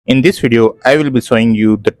In this video, I will be showing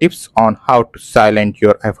you the tips on how to silent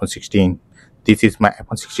your iPhone 16. This is my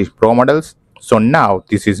iPhone 16 Pro models. So now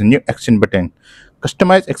this is a new action button.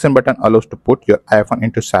 Customize action button allows to put your iPhone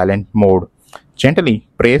into silent mode. Gently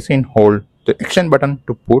press and hold the action button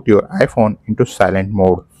to put your iPhone into silent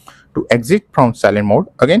mode. To exit from silent mode,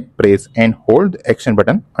 again press and hold the action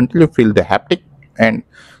button until you feel the haptic and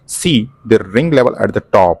see the ring level at the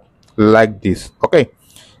top like this. Okay.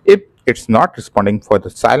 If it's not responding for the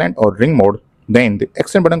silent or ring mode, then the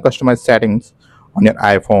action button customize settings on your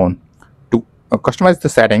iPhone. To customize the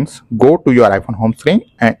settings, go to your iPhone home screen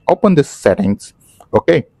and open the settings.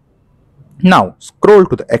 Okay. Now scroll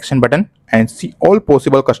to the action button and see all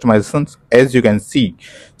possible customizations. As you can see,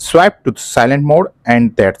 swipe to the silent mode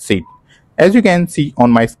and that's it. As you can see on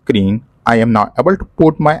my screen, I am now able to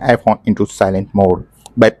put my iPhone into silent mode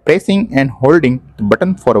by pressing and holding the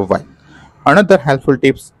button for a while. Another helpful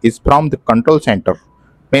tips is from the control center.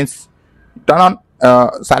 Means turn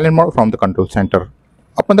on silent mode from the control center.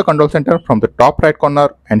 Open the control center from the top right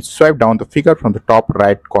corner and swipe down the figure from the top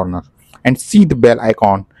right corner and see the bell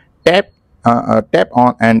icon. Tap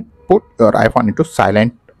on and put your iPhone into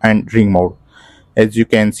silent and ring mode. As you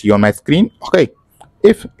can see on my screen. Okay,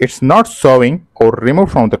 if it's not showing or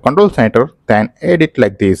removed from the control center, then add it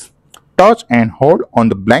like this. Touch and hold on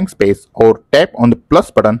the blank space or tap on the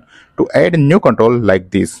plus button to add a new control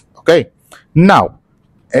like this. Okay, now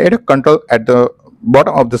add a control at the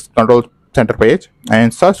bottom of this control center page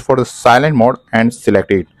and search for the silent mode and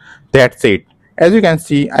select it. That's it. As you can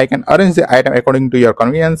see, I can arrange the item according to your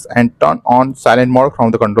convenience and turn on silent mode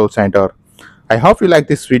from the control center. I hope you like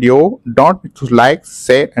this video. Don't forget to like,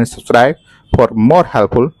 share and subscribe for more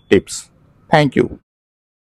helpful tips. Thank you.